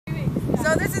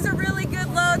So this is a really good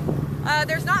load.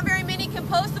 There's not very many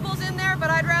compostables in there, but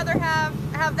I'd rather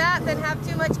have that than have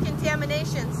too much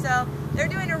contamination. So they're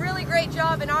doing a really great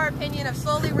job, in our opinion, of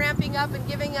slowly ramping up and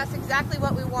giving us exactly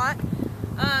what we want.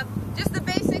 Just the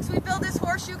basics, we build this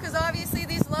horseshoe because obviously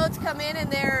these loads come in and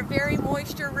they're very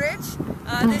moisture rich.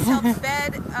 This helps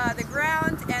bed the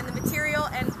ground and the material,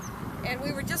 and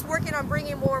we were just working on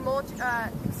bringing more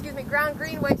ground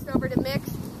green waste over to mix.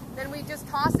 Then we just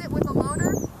toss it with a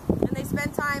loader, and they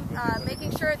spend time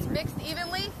making sure it's mixed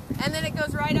evenly, and then it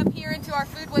goes right up here into our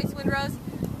food waste windrows.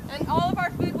 And all of our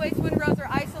food waste windrows are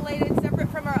isolated, separate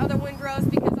from our other windrows,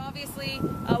 because obviously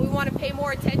we want to pay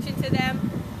more attention to them.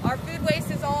 Our food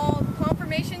waste is all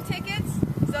confirmation tickets,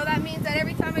 so that means that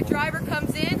every time a driver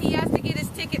comes in, he has to get his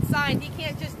ticket signed. He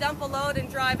can't just dump a load and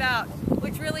drive out,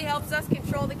 which really helps us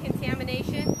control the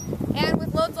contamination. And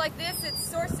with loads like this, it's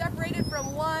source separated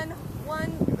from one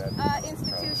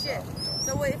institution.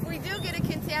 So if we do get a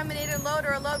contaminated load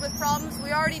or a load with problems,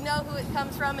 we already know who it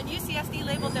comes from, and UCSD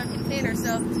labeled their container,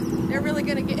 so they're really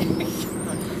going to get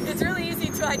it's really easy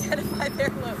to identify their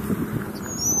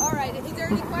loads. All right, is there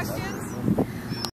any questions?